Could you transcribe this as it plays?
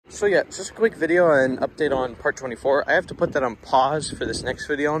So yeah, just a quick video and update on part 24. I have to put that on pause for this next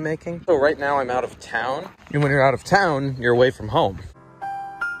video I'm making. So right now I'm out of town. And when you're out of town, you're away from home.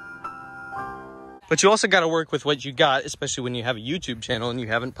 But you also got to work with what you got, especially when you have a YouTube channel and you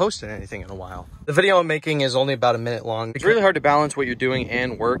haven't posted anything in a while. The video I'm making is only about a minute long. It's really hard to balance what you're doing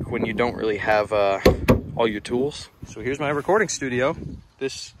and work when you don't really have all your tools. So here's my recording studio.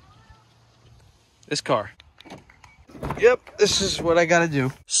 This car. Yep, this is what I got to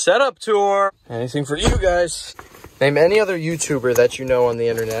do. Setup tour. Anything for you guys. Name any other YouTuber that you know on the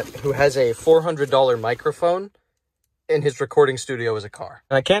internet who has a $400 microphone and his recording studio is a car.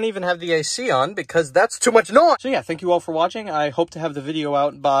 And I can't even have the AC on because that's too much noise. So yeah, thank you all for watching. I hope to have the video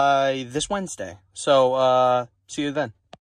out by this Wednesday. So, see you then.